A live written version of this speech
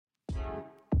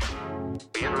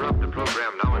We interrupt the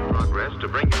program now in progress to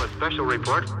bring you a special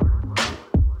report.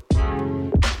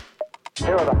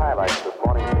 Here are the highlights this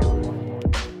morning's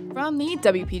news. From the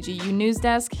WPGU News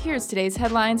Desk, here's today's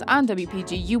headlines on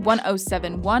WPGU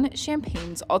 1071,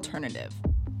 Champaign's Alternative.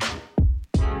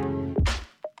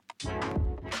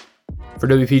 For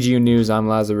WPGU News, I'm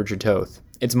Lazar Richard Toth.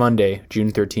 It's Monday,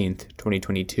 June 13th,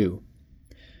 2022.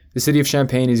 The city of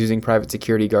Champaign is using private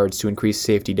security guards to increase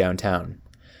safety downtown.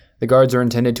 The guards are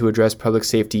intended to address public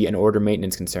safety and order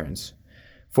maintenance concerns.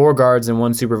 4 guards and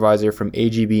 1 supervisor from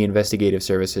AGB Investigative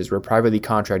Services were privately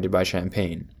contracted by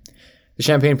Champaign. The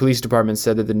Champaign Police Department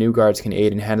said that the new guards can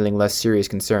aid in handling less serious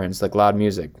concerns like loud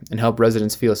music and help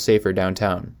residents feel safer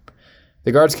downtown.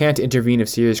 The guards can't intervene if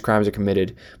serious crimes are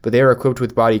committed, but they are equipped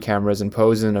with body cameras and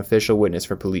pose as an official witness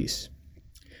for police.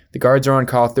 The guards are on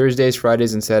call Thursdays,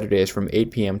 Fridays, and Saturdays from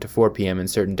 8 p.m. to 4 p.m. in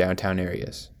certain downtown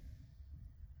areas.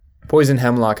 Poison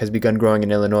hemlock has begun growing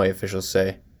in Illinois, officials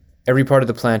say. Every part of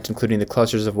the plant, including the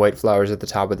clusters of white flowers at the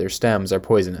top of their stems, are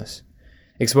poisonous.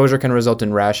 Exposure can result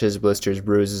in rashes, blisters,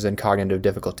 bruises, and cognitive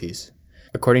difficulties.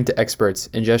 According to experts,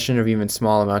 ingestion of even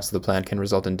small amounts of the plant can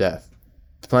result in death.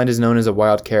 The plant is known as a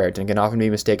wild carrot and can often be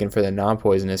mistaken for the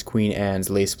non-poisonous Queen Anne's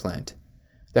lace plant.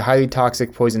 The highly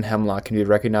toxic poison hemlock can be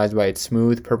recognized by its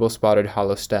smooth, purple-spotted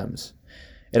hollow stems.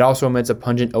 It also emits a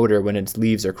pungent odor when its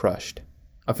leaves are crushed.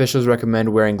 Officials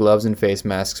recommend wearing gloves and face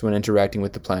masks when interacting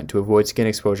with the plant to avoid skin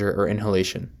exposure or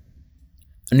inhalation.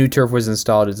 A new turf was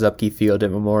installed at Zupke Field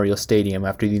at Memorial Stadium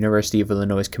after the University of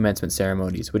Illinois' commencement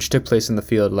ceremonies, which took place on the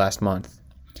field last month.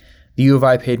 The U of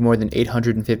I paid more than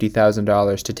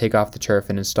 $850,000 to take off the turf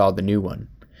and install the new one.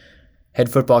 Head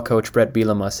football coach Brett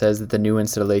Bielema says that the new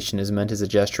installation is meant as a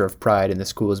gesture of pride in the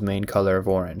school's main color of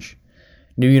orange.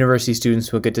 New university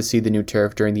students will get to see the new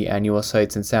turf during the annual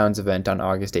Sights and Sounds event on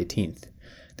August 18th.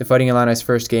 The Fighting Illini's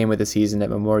first game of the season at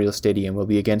Memorial Stadium will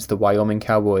be against the Wyoming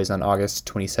Cowboys on August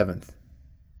 27th.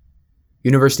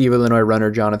 University of Illinois runner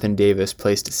Jonathan Davis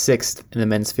placed 6th in the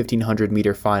men's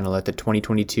 1500-meter final at the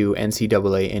 2022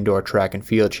 NCAA Indoor Track and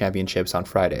Field Championships on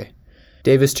Friday.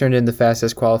 Davis turned in the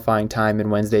fastest qualifying time in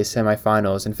Wednesday's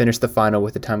semifinals and finished the final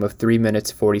with a time of 3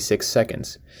 minutes 46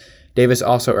 seconds. Davis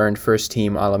also earned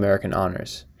first-team All-American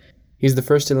honors. He's the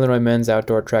first Illinois men's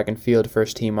outdoor track and field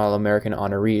first-team All-American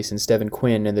honoree since Devin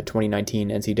Quinn in the 2019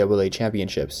 NCAA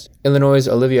Championships. Illinois'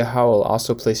 Olivia Howell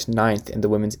also placed 9th in the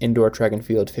women's indoor track and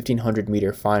field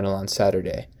 1500-meter final on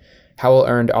Saturday. Howell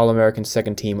earned All-American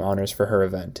second-team honors for her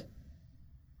event.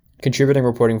 Contributing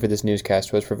reporting for this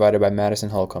newscast was provided by Madison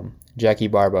Holcomb, Jackie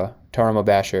Barba, Tara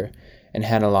Mabasher, and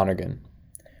Hannah Lonergan.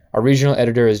 Our regional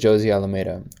editor is Josie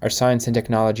Alameda, our science and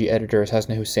technology editor is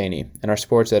Hasna Husseini, and our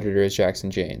sports editor is Jackson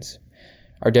Janes.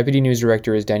 Our deputy news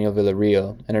director is Daniel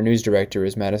Villarreal, and our news director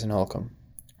is Madison Holcomb.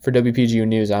 For WPGU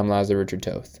News, I'm Lazar Richard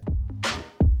Toth.